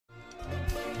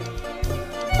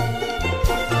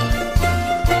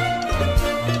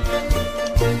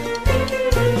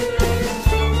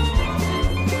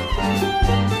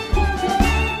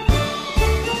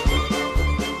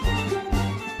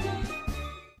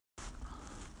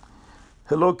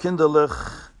Hello,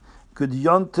 Kinderlich. Good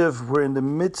Yontif. We're in the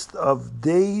midst of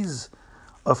days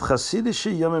of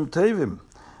Chasidische Yomim Tevim,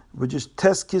 which is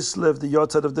Tes Kislev, the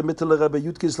Yortzeit of the Mittler Rebbe,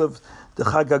 Yud Kislev, the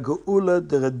Chag HaGeula,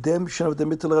 the redemption of the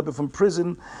Mittler Rebbe from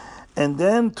prison, and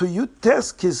then to Yud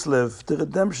Tes Kislev, the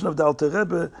redemption of the Alter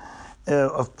Rebbe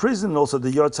of prison, also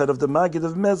the Yortzeit of the Magid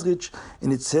of Mezrich,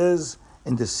 and it says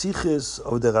in the Siches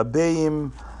of the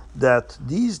Rabbeim that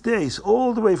these days,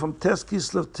 all the way from Tes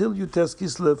Kislev till Yud Tes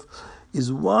Kislev, is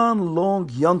one long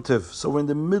Yontif. So we're in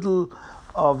the middle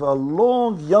of a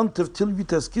long Yontif till Yud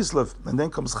Tes Kislev. And then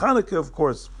comes Chanukah, of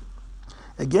course.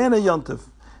 Again a Yontif.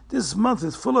 This month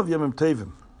is full of Yomim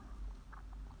Tevim.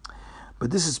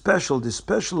 But this is special. This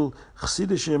special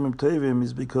Chassidish Yomim Tevim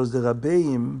is because the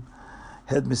Rabbeim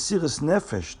had Mesiras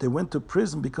Nefesh. They went to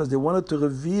prison because they wanted to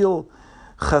reveal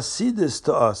Chassidus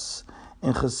to us.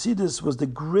 And Chassidus was the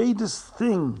greatest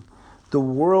thing the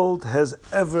world has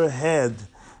ever had,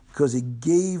 because it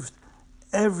gave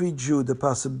every Jew the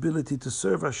possibility to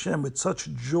serve Hashem with such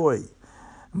joy,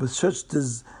 and with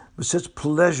such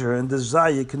pleasure and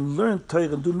desire. You can learn Torah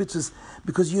and do mitzvahs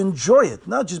because you enjoy it,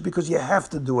 not just because you have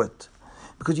to do it,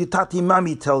 because your tati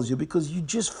mami tells you, because you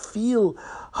just feel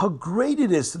how great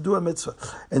it is to do a mitzvah.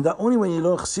 And that only when you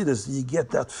learn Chassidus you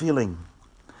get that feeling.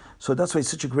 So that's why it's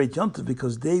such a great yontif,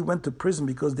 because they went to prison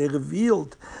because they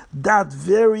revealed that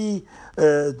very,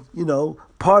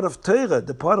 part of Torah,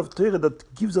 the part of Torah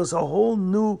that gives us a whole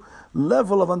new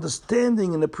level of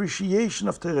understanding and appreciation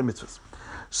of Torah mitzvahs.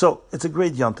 So it's a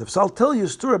great yontif. So I'll tell you a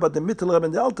story about the Mittler Rebbe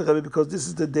and the Alter Rebbe, because this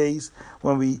is the days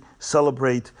when we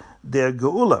celebrate their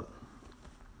Geula.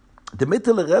 The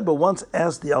Mittler Rebbe once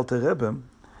asked the Alter Rebbe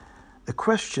a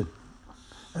question,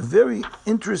 a very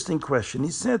interesting question.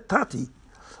 He said, Tati,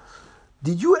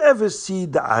 did you ever see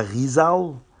the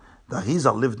Arizal? The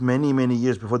Arizal lived many, many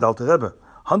years before the Alter Rebbe,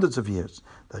 hundreds of years.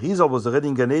 The Arizal was already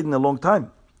in Gan Eden a long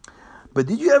time. But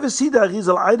did you ever see the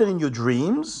Arizal either in your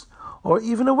dreams or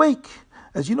even awake?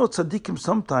 As you know, tzaddikim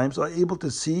sometimes are able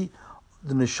to see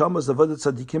the neshamas of other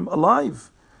tzaddikim alive.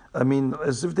 I mean,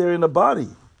 as if they're in a body.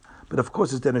 But of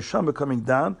course, it's their neshama coming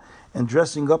down and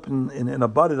dressing up in a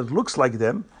body that looks like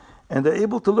them, and they're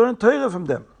able to learn Torah from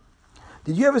them.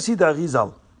 Did you ever see the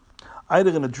Arizal,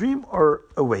 either in a dream or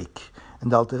awake? And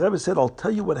the Alter Rebbe said, I'll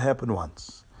tell you what happened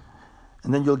once,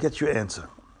 and then you'll get your answer.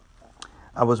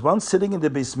 I was once sitting in the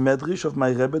Beis Medrash of my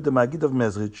Rebbe, the Magid of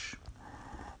Mezrich,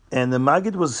 and the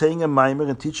Magid was saying a Maimer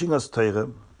and teaching us Torah.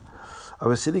 I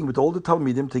was sitting with all the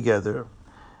Talmidim together,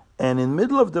 and in the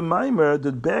middle of the Maimer,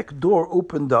 the back door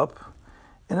opened up,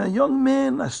 and a young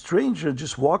man, a stranger,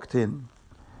 just walked in,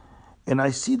 and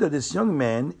I see that this young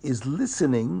man is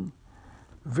listening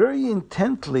very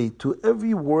intently to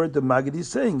every word the Maggid is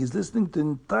saying. He's listening to the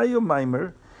entire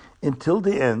Maimer until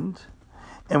the end.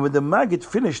 And when the Maggid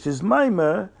finished his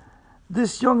Maimer,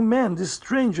 this young man, this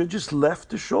stranger, just left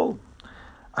the shul.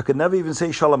 I could never even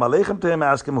say Shalom Aleichem to him,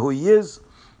 ask him who he is.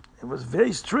 It was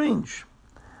very strange.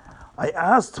 I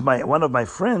asked one of my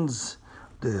friends,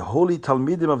 the holy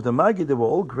Talmidim of the Maggid, they were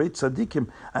all great tzaddikim.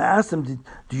 I asked them,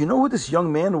 do you know who this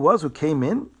young man was who came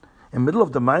in the middle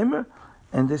of the Maimer?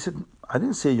 And they said, I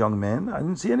didn't see a young man. I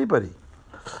didn't see anybody.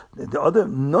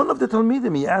 None of the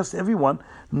Talmidim, he asked everyone,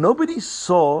 nobody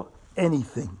saw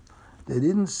anything. They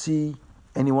didn't see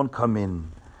anyone come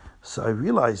in. So I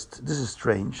realized, this is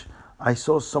strange. I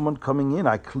saw someone coming in.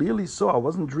 I clearly saw, I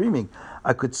wasn't dreaming.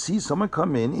 I could see someone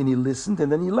come in, and he listened, and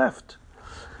then he left.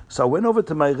 So I went over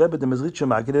to my Rebbe, the Mezritcher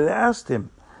Maggid, and I asked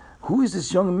him, who is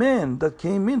this young man that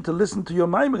came in to listen to your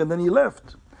Maimer, and then he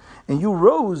left? And you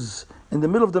rose in the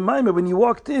middle of the Maimer when you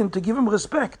walked in to give him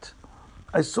respect.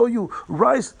 I saw you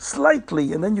rise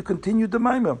slightly, and then you continued the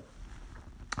Maimer.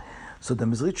 So the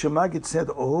Mezritcher Maggid said,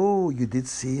 oh, you did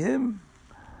see him?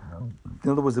 No.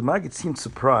 In other words, the Maggid seemed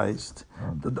surprised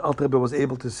that the Alter Rebbe was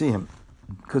able to see him,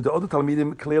 because the other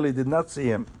Talmidim clearly did not see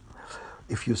him.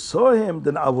 If you saw him,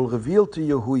 then I will reveal to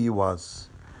you who he was.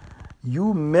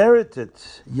 You merited,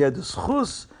 you had the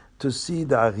schus to see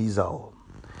the Arizal.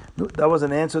 That was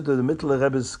an answer to the Mittler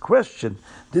Rebbe's question.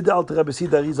 Did the Alter Rebbe see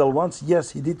the Arizal once?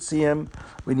 Yes, he did see him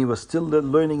when he was still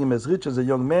learning him as rich as a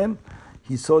young man.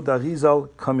 He saw the Arizal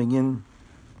coming in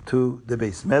to the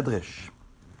Beis Medrash.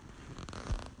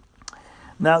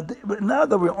 Now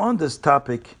that we're on this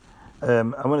topic, I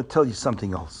want to tell you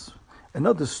something else.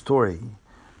 Another story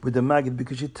with the Maggid,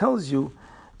 because she tells you,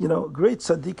 great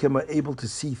tzaddikim are able to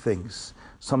see things.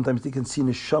 Sometimes they can see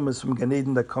neshamas from Gan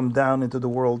Eden that come down into the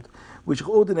world, which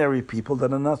ordinary people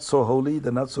that are not so holy,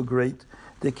 they're not so great,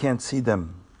 they can't see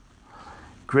them.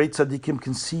 Great tzaddikim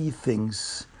can see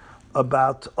things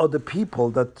about other people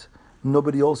that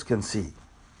nobody else can see.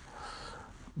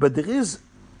 But there is,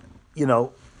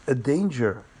 a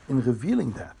danger in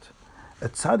revealing that. A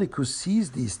tzaddik who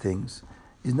sees these things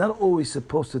is not always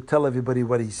supposed to tell everybody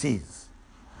what he sees.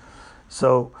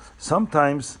 So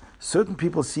sometimes certain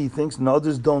people see things and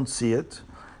others don't see it.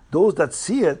 Those that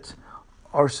see it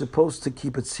are supposed to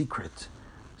keep it secret.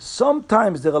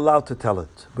 Sometimes they're allowed to tell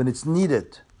it when it's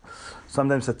needed.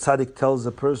 Sometimes a tzaddik tells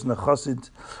a person, a chassid,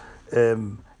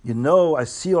 I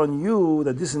see on you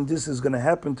that this and this is going to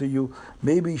happen to you.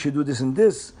 Maybe you should do this and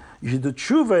this. You should do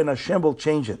tshuva and Hashem will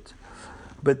change it.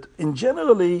 But in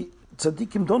generally,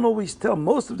 tzaddikim don't always tell.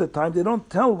 Most of the time, they don't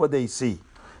tell what they see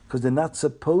because they're not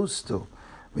supposed to.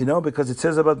 Because it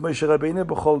says about Moshe Rabbeinu,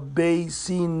 B'chol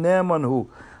beisi ne'emanhu.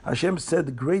 Hashem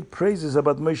said great praises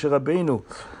about Moshe Rabbeinu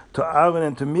to Aaron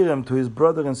and to Miriam, to his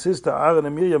brother and sister Aaron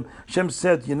and Miriam. Hashem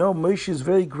said, Moshe is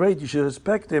very great. You should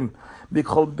respect him.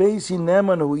 B'chol beisi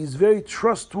ne'emanhu. He's very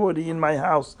trustworthy in my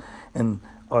house. And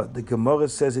the Gemara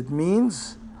says it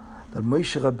means that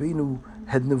Moshe Rabbeinu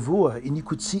had nevuah, and he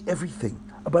could see everything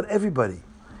about everybody.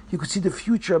 He could see the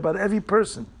future about every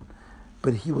person.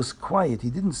 But he was quiet. He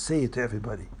didn't say it to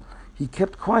everybody. He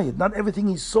kept quiet. Not everything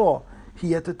he saw,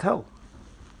 he had to tell.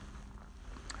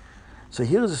 So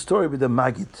here is a story with the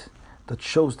Maggid that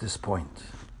shows this point.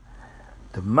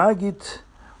 The Maggid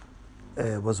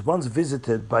was once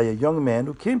visited by a young man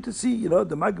who came to see,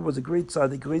 the Maggid was a great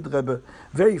tzaddik, great Rebbe,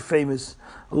 very famous.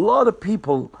 A lot of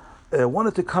people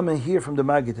wanted to come and hear from the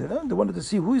Maggid. They wanted to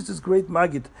see who is this great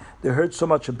Maggid they heard so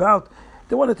much about.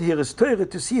 They wanted to hear his Torah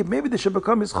to see if maybe they should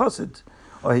become his chassid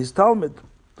or his Talmud.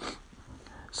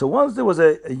 So once there was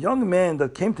a young man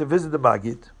that came to visit the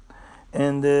Maggid,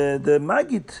 and the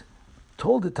Maggid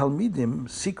told the Talmidim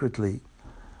secretly,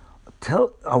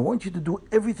 I want you to do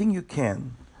everything you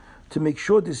can to make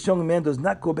sure this young man does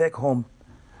not go back home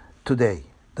today,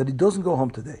 that he doesn't go home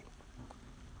today.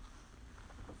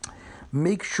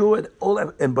 Make sure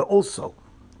but also,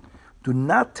 do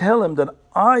not tell him that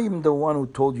I'm the one who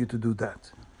told you to do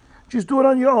that. Just do it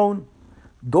on your own.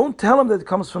 Don't tell him that it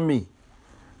comes from me.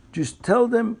 Just tell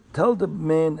the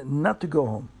man not to go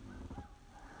home.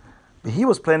 But he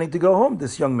was planning to go home,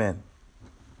 this young man.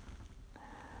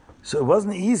 So it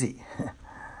wasn't easy.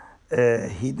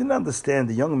 He didn't understand.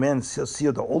 The young man see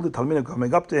the older Talmidim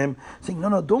coming up to him, saying,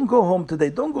 no, don't go home today.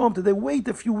 Don't go home today. Wait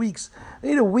a few weeks.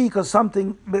 Wait a week or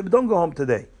something, but don't go home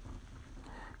today.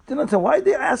 Didn't understand why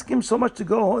they ask him so much to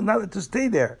go home, not to stay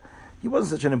there. He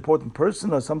wasn't such an important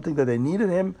person or something that they needed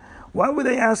him. Why would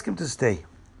they ask him to stay?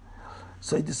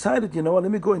 So he decided,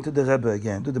 let me go into the Rebbe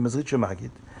again, to the Mezritcher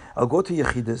Maggid. I'll go to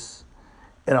Yechidus,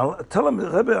 and I'll tell him,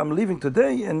 Rebbe, I'm leaving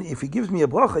today, and if he gives me a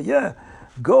bracha,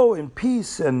 go in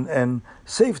peace and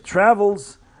safe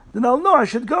travels, then I'll know I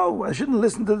should go. I shouldn't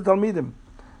listen to the Talmidim.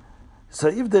 So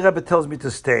if the Rebbe tells me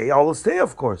to stay, I will stay,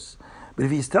 of course. But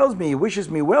if he tells me, he wishes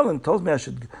me well and tells me I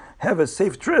should have a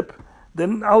safe trip,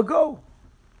 then I'll go.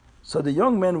 So the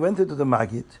young man went into the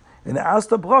Maggid and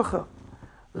asked a bracha.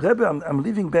 Rebbe, I'm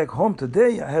leaving back home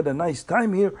today. I had a nice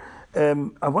time here.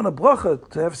 I want a bracha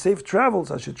to have safe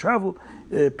travels. I should travel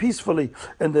peacefully.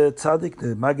 And the tzaddik,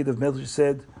 the Maggid of Medrash,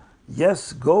 said,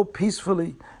 yes, go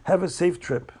peacefully, have a safe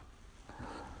trip.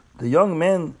 The young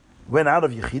man went out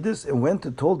of Yechidus and went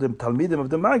and told the Talmidim of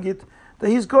the Maggid that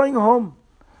he's going home.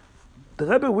 The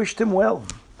Rebbe wished him well.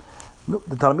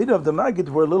 The Talmidim of the Maggid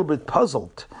were a little bit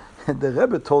puzzled. And the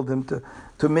Rebbe told him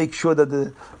to make sure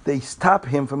that they stop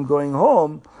him from going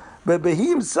home. But he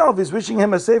himself is wishing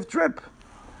him a safe trip.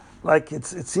 Like it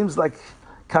seems like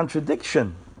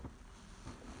contradiction.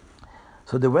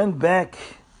 So they went back.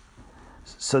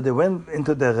 So they went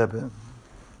into the Rebbe.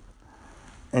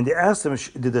 And they asked him,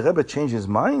 did the Rebbe change his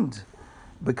mind?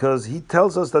 Because he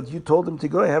tells us that you told him to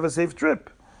go have a safe trip.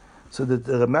 So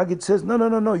the Maggid says,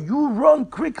 no, you run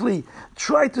quickly.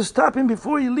 Try to stop him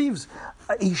before he leaves.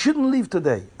 He shouldn't leave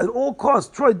today. At all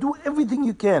costs, do everything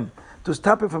you can to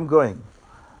stop him from going.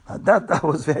 That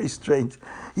was very strange.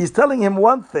 He's telling him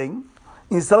one thing,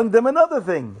 he's telling them another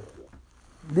thing.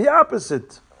 The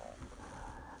opposite.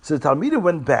 So the Talmidim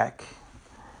went back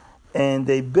and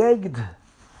they begged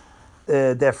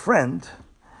their friend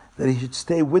that he should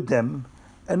stay with them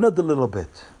another little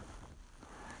bit.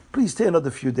 Please stay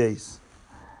another few days.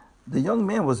 The young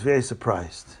man was very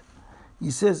surprised. He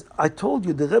says, I told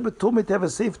you, the Rebbe told me to have a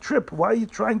safe trip. Why are you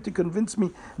trying to convince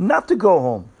me not to go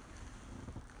home?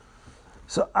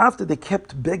 So after they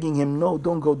kept begging him, no,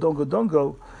 don't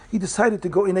go, he decided to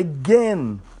go in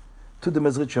again to the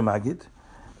Mezritcher Maggid,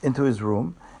 into his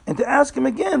room, and to ask him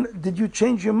again, did you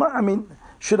change your mind?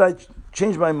 Should I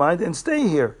change my mind and stay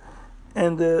here?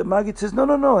 And the Maggid says,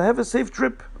 no, have a safe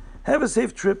trip. Have a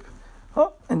safe trip.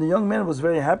 Oh, and the young man was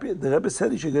very happy. The Rebbe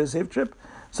said he should get a safe trip.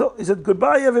 So he said,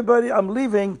 goodbye everybody, I'm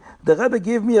leaving. The Rebbe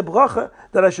gave me a bracha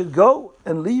that I should go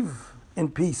and leave in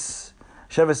peace.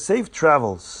 Should have a safe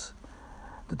travels.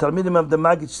 The Talmidim of the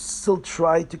Maggid still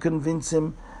tried to convince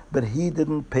him, but he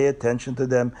didn't pay attention to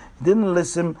them. He didn't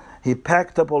listen. He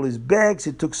packed up all his bags,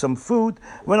 he took some food,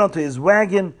 went onto his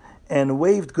wagon, and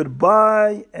waved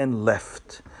goodbye and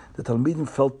left. The Talmidim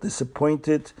felt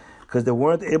disappointed because they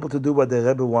weren't able to do what the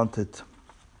Rebbe wanted.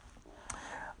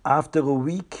 After a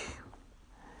week,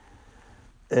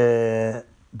 the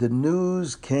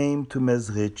news came to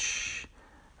Mezrich,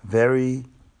 very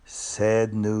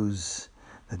sad news,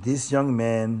 that this young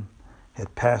man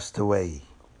had passed away.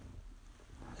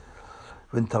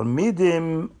 When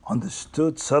Talmidim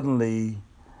understood suddenly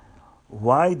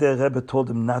why the Rebbe told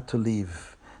him not to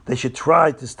leave, they should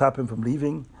try to stop him from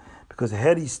leaving, because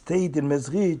had he stayed in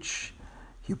Mezrich,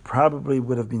 he probably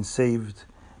would have been saved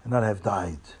and not have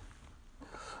died.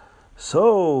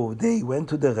 So they went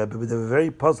to the Rebbe, but they were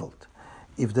very puzzled.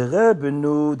 If the Rebbe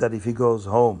knew that if he goes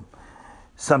home,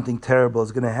 something terrible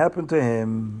is going to happen to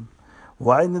him,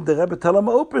 why didn't the Rebbe tell him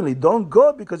openly, don't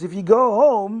go, because if you go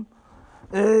home,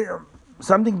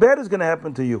 something bad is going to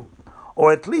happen to you.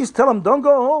 Or at least tell him, don't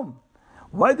go home.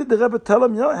 Why did the Rebbe tell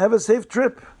him, have a safe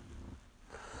trip?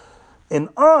 In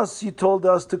us, you told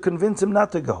us to convince him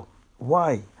not to go.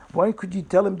 Why? Why could you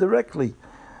tell him directly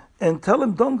and tell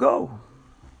him, don't go?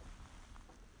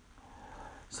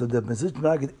 So the Mezrich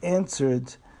Maggid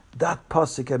answered that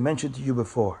pasuk I mentioned to you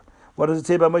before. What does it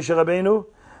say about Moshe Rabbeinu?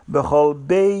 B'chol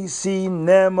beisi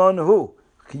ne'eman hu.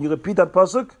 Can you repeat that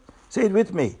pasuk? Say it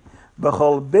with me.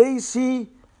 B'chol beisi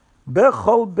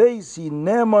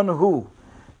ne'eman hu.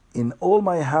 In all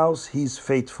my house, he's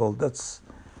faithful. That's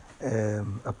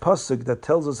a pasuk that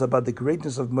tells us about the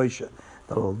greatness of Moshe.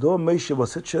 That although Moshe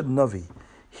was such a Navi,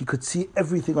 he could see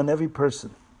everything on every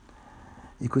person.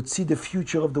 He could see the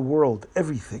future of the world,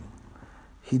 everything.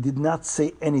 He did not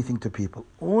say anything to people.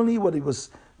 Only what he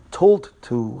was told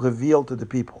to reveal to the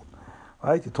people.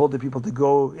 Right? He told the people to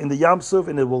go in the Yam Suf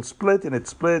and it will split, and it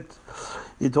split.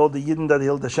 He told the Yidden that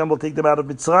Hashem will take them out of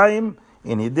Mitzrayim,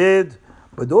 and he did.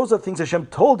 But those are things Hashem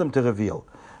told him to reveal.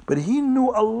 But he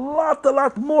knew a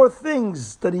lot more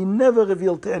things that he never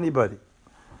revealed to anybody.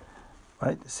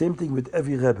 Right? Same thing with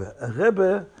every Rebbe. A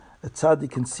Rebbe, a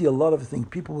tzaddik, can see a lot of things.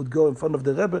 People would go in front of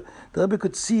the Rebbe. The Rebbe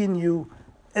could see in you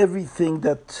everything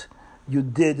that you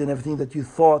did and everything that you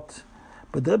thought.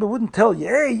 But the Rebbe wouldn't tell you,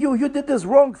 hey, you did this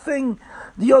wrong thing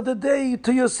the other day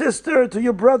to your sister, to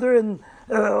your brother, and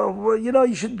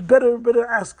you should better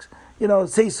ask,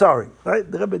 say sorry. Right?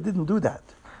 The Rebbe didn't do that.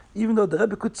 Even though the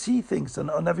Rebbe could see things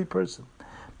on every person.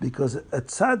 Because a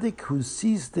tzaddik who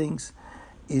sees things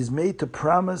is made to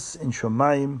promise in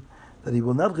Shomayim that he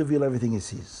will not reveal everything he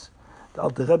sees. The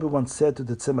Alter Rebbe once said to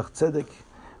the Tzemach Tzedek,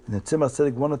 when the Tzemach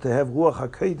Tzedek wanted to have Ruach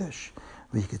HaKodesh,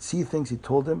 where he could see things, he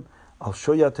told him, I'll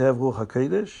show you how to have Ruach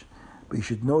HaKodesh, but you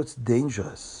should know it's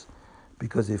dangerous.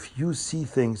 Because if you see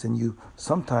things and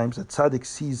sometimes a tzaddik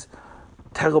sees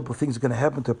terrible things are going to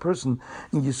happen to a person,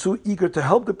 and you're so eager to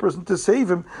help the person, to save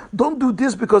him, don't do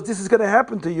this because this is going to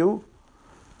happen to you.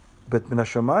 But Min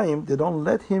HaShamayim, they don't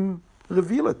let him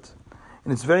reveal it.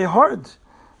 And it's very hard,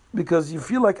 because you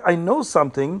feel like I know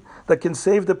something that can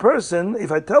save the person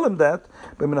if I tell him that.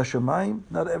 But Min HaShamayim,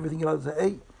 not everything you're allowed to say.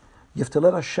 Hey, you have to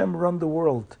let Hashem run the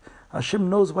world. Hashem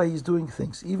knows why he's doing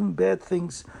things. Even bad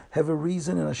things have a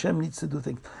reason, and Hashem needs to do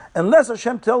things. Unless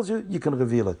Hashem tells you, you can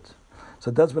reveal it. So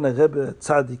that's when a Rebbe, a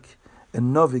tzaddik, a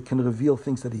Novi can reveal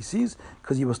things that he sees,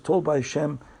 because he was told by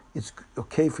Hashem, it's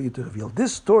okay for you to reveal.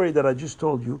 This story that I just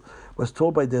told you was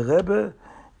told by the Rebbe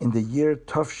in the year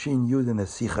Tafshin Yud in a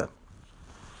Sikha.